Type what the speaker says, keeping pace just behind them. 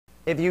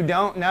If you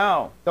don't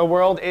know, the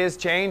world is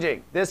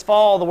changing. This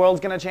fall, the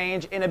world's going to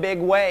change in a big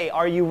way.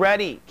 Are you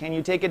ready? Can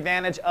you take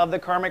advantage of the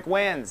karmic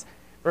winds?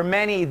 For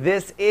many,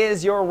 this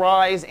is your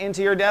rise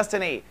into your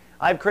destiny.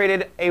 I've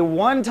created a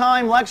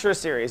one-time lecture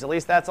series, at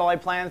least that's all I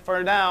plan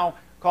for now,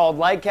 called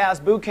Lightcast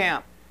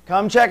Bootcamp.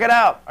 Come check it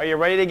out. Are you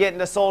ready to get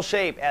into soul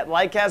shape at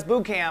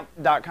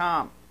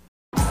lightcastbootcamp.com.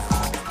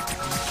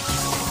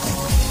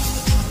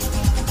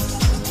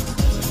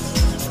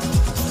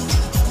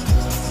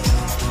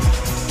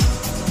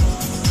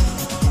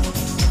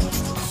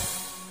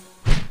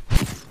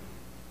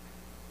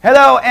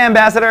 Hello,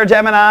 Ambassador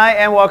Gemini,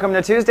 and welcome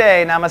to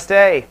Tuesday.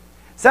 Namaste.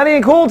 Sunny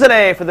and cool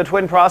today for the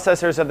twin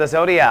processors of the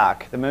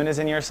zodiac. The moon is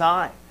in your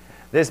sign.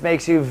 This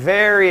makes you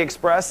very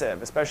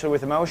expressive, especially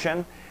with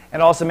emotion,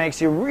 and also makes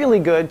you really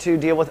good to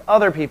deal with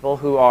other people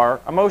who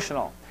are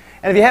emotional.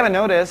 And if you haven't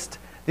noticed,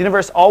 the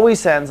universe always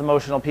sends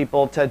emotional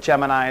people to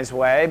Gemini's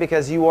way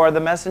because you are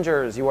the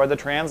messengers, you are the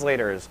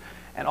translators,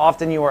 and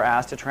often you are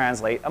asked to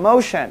translate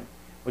emotion,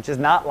 which is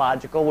not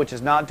logical, which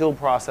is not dual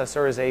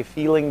processor, is a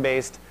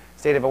feeling-based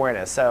state of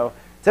awareness. So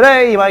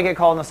today you might get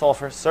called in the soul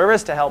for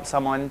service to help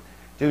someone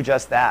do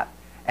just that.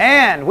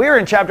 And we're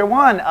in chapter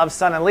 1 of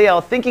Sun and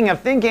Leo, Thinking of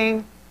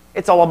Thinking.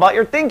 It's all about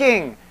your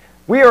thinking.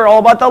 We are all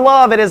about the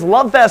love. It is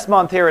Love Fest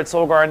month here at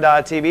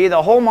SoulGarden.tv,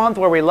 the whole month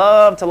where we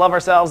love to love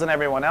ourselves and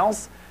everyone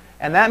else.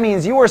 And that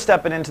means you are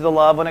stepping into the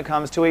love when it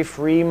comes to a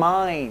free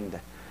mind.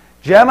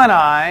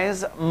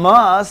 Geminis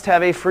must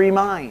have a free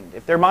mind.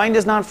 If their mind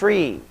is not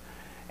free,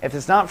 if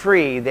it's not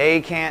free,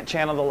 they can't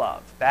channel the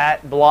love.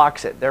 That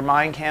blocks it. Their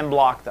mind can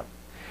block them.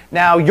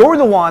 Now, you're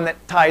the one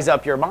that ties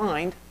up your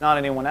mind, not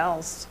anyone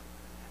else.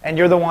 And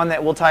you're the one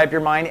that will tie up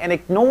your mind and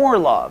ignore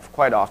love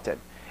quite often.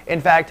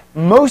 In fact,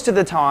 most of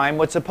the time,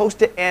 what's supposed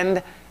to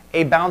end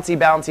a bouncy,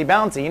 bouncy,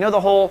 bouncy. You know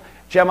the whole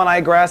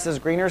Gemini grass is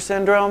greener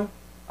syndrome?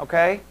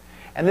 Okay?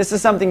 And this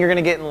is something you're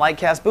going to get in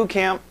Lightcast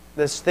Bootcamp.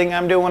 This thing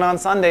I'm doing on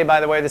Sunday,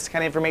 by the way, this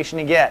kind of information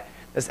you get.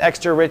 This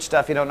extra rich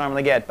stuff you don't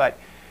normally get. But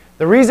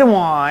the reason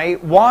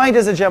why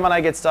does a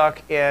Gemini get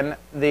stuck in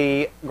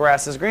the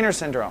grass is greener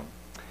syndrome?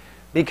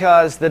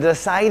 Because the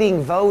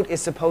deciding vote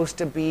is supposed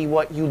to be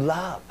what you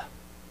love.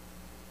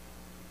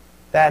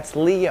 That's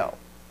Leo.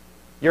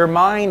 Your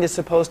mind is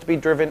supposed to be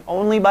driven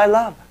only by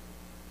love,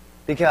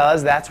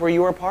 because that's where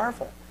you are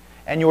powerful.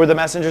 And you are the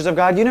messengers of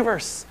God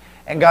Universe.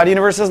 And God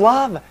Universe is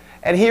love.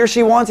 And he or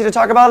she wants you to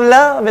talk about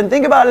love and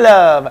think about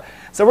love.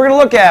 So we're going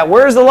to look at,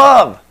 where's the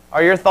love?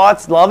 Are your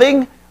thoughts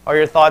loving? Are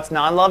your thoughts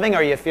non-loving?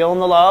 Are you feeling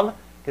the love?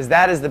 Because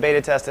that is the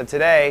beta test of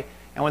today.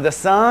 And with the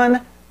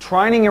Sun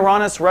trining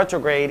Uranus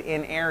retrograde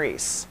in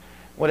Aries,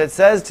 what it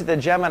says to the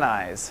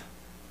Geminis,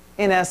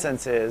 in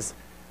essence, is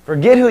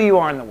forget who you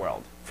are in the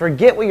world.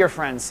 Forget what your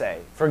friends say.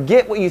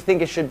 Forget what you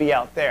think it should be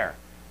out there.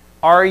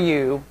 Are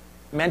you,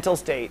 mental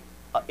state,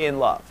 in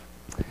love?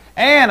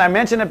 And I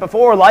mentioned it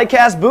before,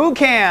 Lightcast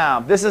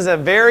Bootcamp. This is a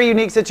very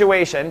unique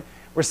situation.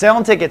 We're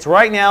selling tickets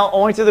right now,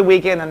 only through the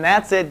weekend, and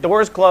that's it.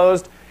 Doors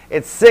closed.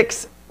 It's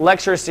 6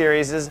 lecture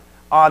series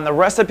on the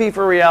recipe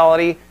for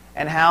reality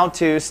and how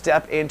to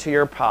step into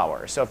your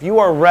power. So if you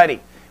are ready,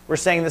 we're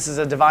saying this is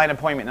a divine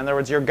appointment. In other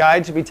words, your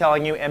guide should be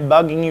telling you and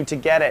bugging you to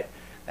get it.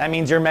 That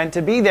means you're meant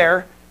to be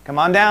there. Come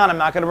on down. I'm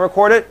not going to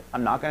record it.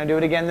 I'm not going to do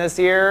it again this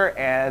year.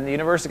 And the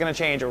universe is going to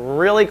change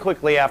really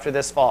quickly after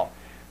this fall.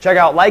 Check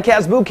out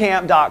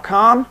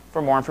lightcastbootcamp.com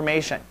for more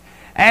information.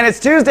 And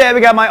it's Tuesday.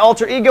 We got my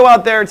alter ego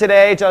out there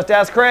today. Just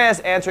Ask Chris,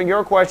 answering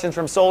your questions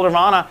from Soul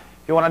Nirvana.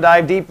 If you want to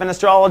dive deep in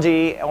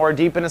astrology or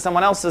deep into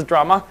someone else's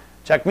drama,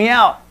 check me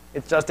out.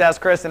 It's Just Ask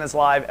Chris, and it's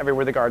live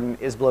everywhere the garden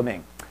is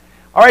blooming.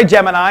 All right,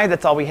 Gemini,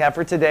 that's all we have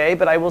for today,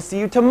 but I will see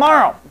you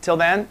tomorrow. Until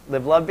then,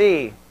 live, love,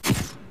 be.